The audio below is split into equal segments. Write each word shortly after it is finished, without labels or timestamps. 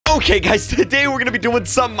Okay, guys, today we're gonna be doing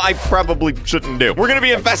something I probably shouldn't do. We're gonna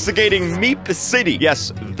be investigating meepcity.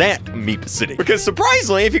 Yes, that meepcity. Because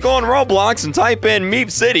surprisingly, if you go on Roblox and type in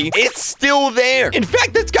meepcity, it's still there. In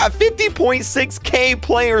fact, it's got 50.6K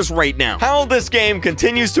players right now. How this game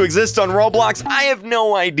continues to exist on Roblox, I have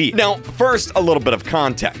no idea. Now, first, a little bit of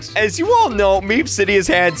context. As you all know, meepcity has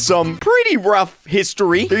had some pretty rough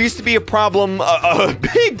history. There used to be a problem, a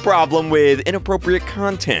big problem with inappropriate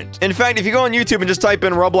content. In fact, if you go on YouTube and just type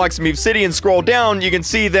in Roblox meepcity and scroll down, you can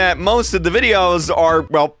see that most of the videos are,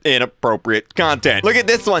 well, inappropriate content. Look at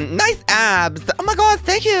this one. Nice abs. Oh my god,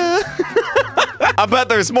 thank you. I bet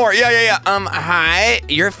there's more. Yeah. Hi.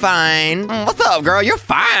 You're fine. What's up, girl? You're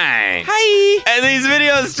fine. Hi. And these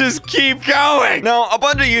videos just keep going. Now, a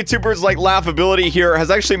bunch of YouTubers like Laughability here has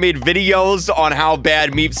actually made videos on how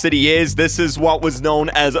bad meepcity is. This is what was known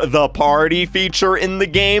as the party feature in the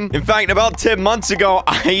game. In fact, about 10 months ago,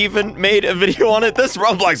 I even made a video on it. This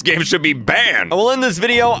Roblox game should be banned. Well, in this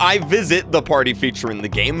video, I visit the party feature in the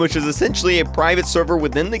game, which is essentially a private server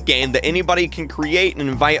within the game that anybody can create and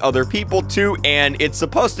invite other people to, and it's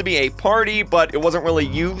supposed to be a party, but it wasn't really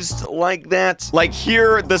used like that. Like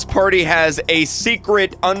here, this party has a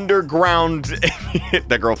secret underground,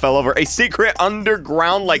 that girl fell over, a secret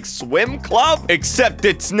underground like swim club, except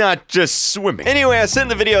it's not just swimming. Anyway, I sent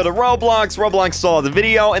the video to Roblox. Roblox saw the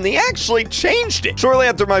video and they actually changed it. Shortly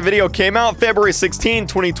after my video came out, February 16,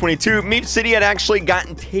 2022, meepcity had actually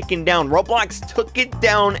gotten taken down. Roblox took it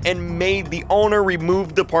down and made the owner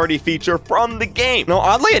remove the party feature from the game. Now,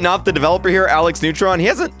 oddly enough, the developer here, Alex Neutron, he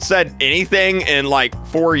hasn't said anything in like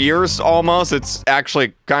 4 years almost. It's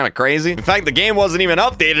actually kind of crazy. In fact, the game wasn't even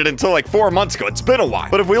updated until like 4 months ago. It's been a while.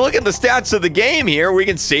 But if we look at the stats of the game here, we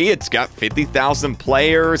can see it's got 50,000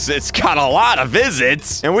 players. It's got a lot of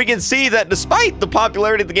visits. And we can see that despite the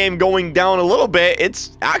popularity of the game going down a little bit,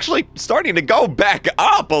 it's actually starting to go back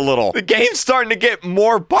up a little. The game's starting to get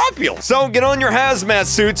more popular. So get on your hazmat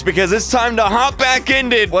suits because it's time to hop back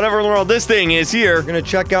into whatever in the world this thing is here. We're gonna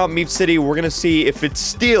check out meepcity. We're gonna see if it's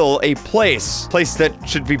still a place that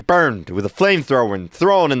should be burned with a flamethrower and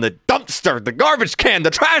thrown in the dumpster, the garbage can, the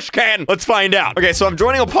trash can. Let's find out. Okay, so I'm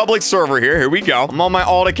joining a public server here. Here we go. I'm on my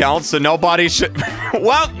alt account, so nobody should...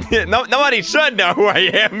 well, nobody should know who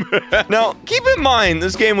I am. Now, keep in mind,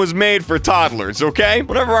 this game was made for toddlers, okay?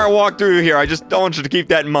 Whenever I walk through here, I just don't want you to keep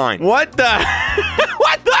that in mind. What the...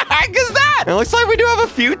 what the heck is that? It looks like we do have a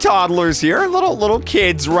few toddlers here. Little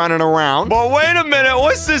kids running around. But wait a minute.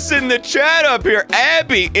 What's this in the chat up here?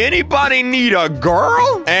 Abby, anybody need a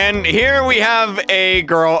girl? And here we have a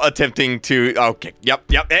girl attempting to... okay. Yep.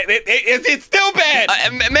 It's still bad.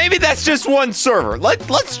 Maybe that's just one server.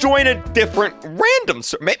 Let's join a different random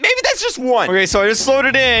server. Maybe that's just one. Okay, so I just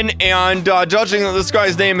loaded in, and judging that this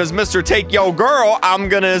guy's name is Mr. Take Yo Girl, I'm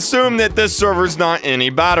gonna assume that this server's not any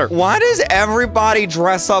better. Why does everybody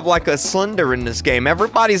dress up like a Slender in this game?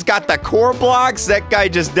 Everybody's got the core blocks. That guy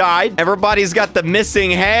just died. Everybody's got the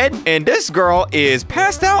missing head, and this girl is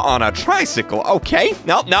passed out on a tricycle. Okay.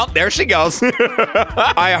 Nope, there she goes.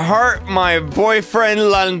 I hurt my boyfriend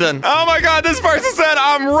London. Oh my god, this person said,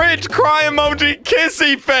 I'm rich, cry emoji,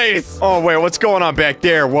 kissy face. Oh wait, what's going on back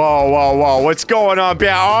there? Whoa, what's going on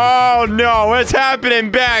back? Oh no, what's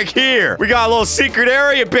happening back here? We got a little secret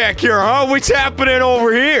area back here, huh? What's happening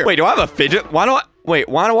over here? Wait, do I have a fidget? Why do I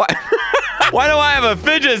why do I have a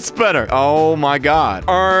fidget spinner? Oh my god.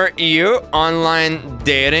 Are you online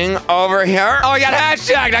dating over here? Oh, I got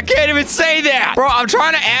hashtagged. I can't even say that. Bro, I'm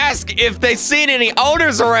trying to ask if they seen any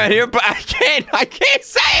owners around here, but I can't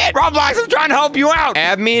say it. Roblox, I'm trying to help you out.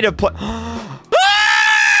 Add me to play.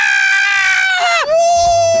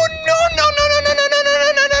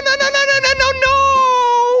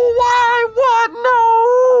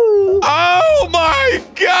 Oh my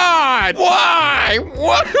god! Why?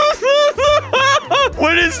 What?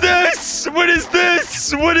 What is this? What is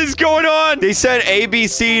this? What is going on? They said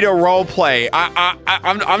ABC to roleplay.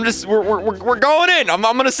 I'm just we're going in. I'm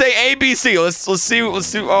gonna say ABC. Let's see.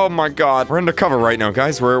 Oh my god, we're undercover right now,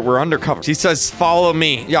 guys. We're undercover. She says follow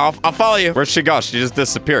me. Yeah, I'll follow you. Where'd she go? She just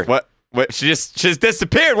disappeared. What? Wait, she just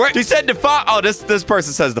disappeared. Where? She said to follow. Oh, this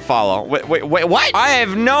person says to follow. Wait, what? I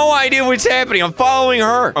have no idea what's happening. I'm following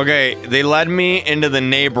her. Okay, they led me into the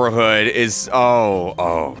neighborhood.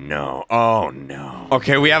 Oh no.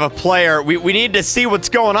 Okay, we have a player. We need to see what's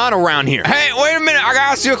going on around here. Hey, wait a minute. I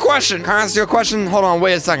gotta ask you a question. Can I ask you a question? Hold on,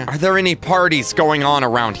 wait a second. Are there any parties going on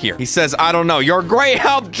around here? He says, I don't know. You're a great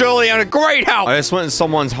help, Julian. A great help. I just went in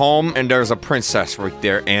someone's home and there's a princess right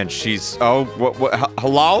there and she's... oh, what?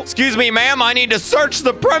 Hello? Excuse me. me, ma'am. I need to search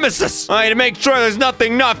the premises. I need to make sure there's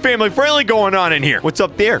nothing not family-friendly going on in here. What's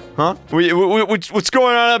up there, huh? What's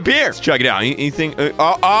going on up here? Let's check it out. Anything?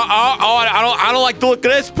 I don't like the look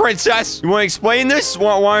of this, princess. You want to explain this?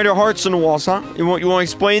 Why are there hearts on the walls, huh? You want to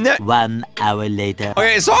explain that? 1 hour later.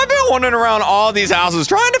 Okay, so I've been wandering around all these houses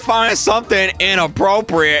trying to find something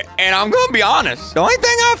inappropriate, and I'm gonna be honest. The only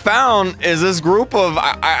thing I found is this group of,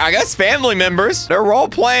 I guess, family members. They're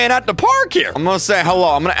role-playing at the park here. I'm gonna say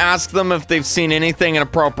hello. I'm gonna ask them if they've seen anything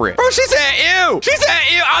inappropriate. Bro, she said ew. She said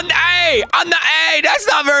ew on the A. On the A. That's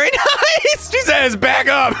not very nice. She says back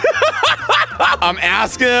up. I'm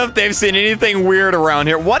asking if they've seen anything weird around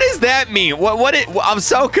here. What does that mean? I'm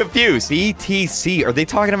so confused. BTC. Are they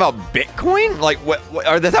talking about Bitcoin? Like, what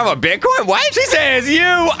are they talking about Bitcoin? What? She says you.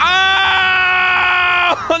 Oh,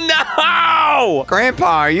 no.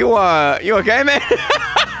 Grandpa, are you okay, man?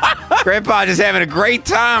 Grandpa just having a great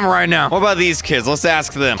time right now. What about these kids? Let's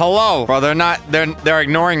ask them. Hello. Bro, they're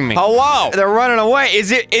ignoring me. Hello. They're running away.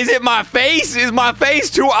 Is it my face? Is my face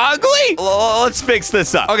too ugly? Let's fix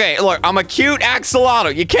this up. Okay, look, I'm a cute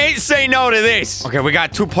axolotl. You can't say no to this. Okay, we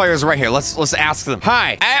got 2 players right here. Let's ask them.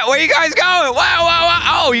 Hi. Where you guys going?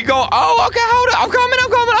 Wow. Oh, you go. Oh, okay, hold up. I'm coming.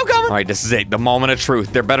 All right, this is it. The moment of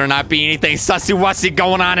truth. There better not be anything sussy-wussy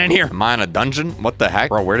going on in here. Am I in a dungeon? What the heck?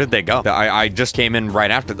 Bro, where did they go? I just came in right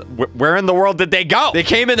after. Where in the world did they go? They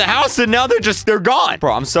came in the house and now they're gone.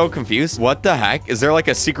 Bro, I'm so confused. What the heck? Is there like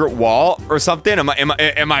a secret wall or something? Am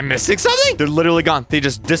I missing something? They're literally gone. They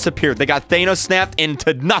just disappeared. They got Thanos snapped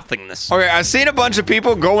into nothingness. Okay, I've seen a bunch of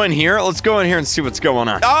people go in here. Let's go in here and see what's going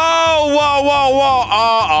on. Oh, whoa.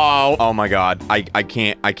 Uh-oh. Oh my God. I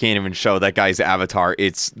can't even show that guy's avatar.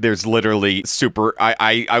 There's literally super,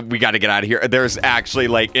 we gotta get out of here. There's actually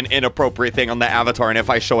like an inappropriate thing on the avatar, and if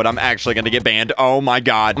I show it, I'm actually gonna get banned. Oh my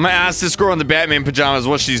God. I'm gonna ask this girl in the Batman pajamas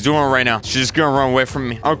what she's doing right now. She's just gonna run away from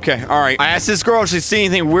me. Okay, all right. I asked this girl if she's seen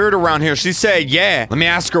anything weird around here. She said, yeah. Let me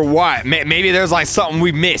ask her what. Maybe there's like something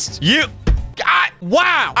we missed.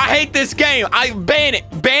 Wow, I hate this game. I ban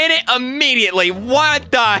it immediately.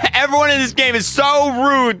 What the? Everyone in this game is so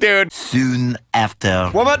rude, dude. Soon after.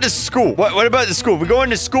 What about the school? What about the school? We go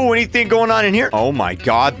into school, anything going on in here? Oh my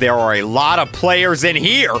God, there are a lot of players in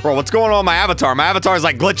here. Bro, what's going on with my avatar? My avatar is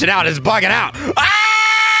like glitching out, it's bugging out.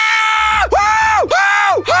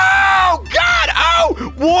 Oh, God.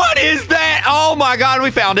 Oh, what is that? Oh, my God.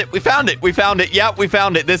 We found it. Yep, we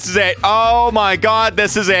found it. This is it. Oh, my God.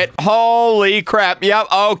 This is it. Holy crap. Yep.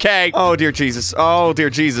 Okay. Oh, dear Jesus.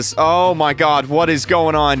 Oh, my God. What is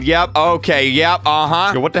going on? Yep. Okay. Yep.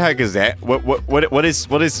 Uh-huh. What the heck is that? What is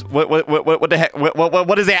the heck?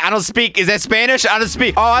 What is that? I don't speak. Is that Spanish? I don't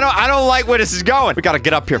speak. Oh, I don't like where this is going. We got to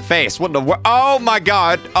get up here fast. What in the world? Oh, my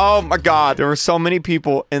God. There are so many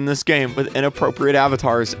people in this game with inappropriate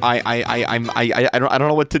avatars. I don't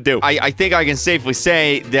know what to do. I think I can safely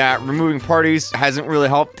say that removing parties hasn't really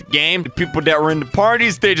helped the game. The people that were in the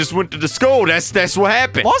parties, they just went to the school. That's what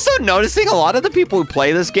happened. Also noticing a lot of the people who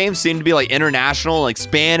play this game seem to be like international, like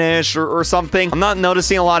Spanish or something. I'm not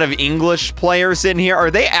noticing a lot of English players in here.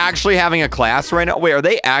 Are they actually having a class right now? Wait, are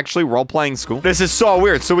they actually role-playing school? This is so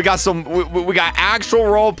weird. So we got we got actual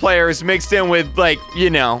role players mixed in with like, you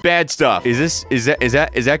know, bad stuff. Is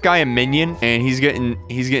that guy a minion? And he's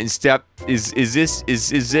getting stepped. Is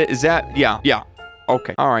that? Yeah.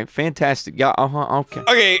 Okay. All right. Fantastic. Yeah. Okay.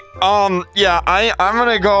 Okay. Yeah. I'm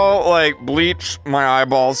gonna go like bleach my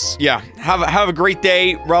eyeballs. Yeah. Have a great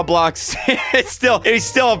day, Roblox. it's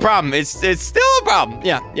still a problem. It's still a problem.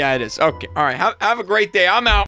 Yeah. It is. Okay. All right. Have a great day. I'm out.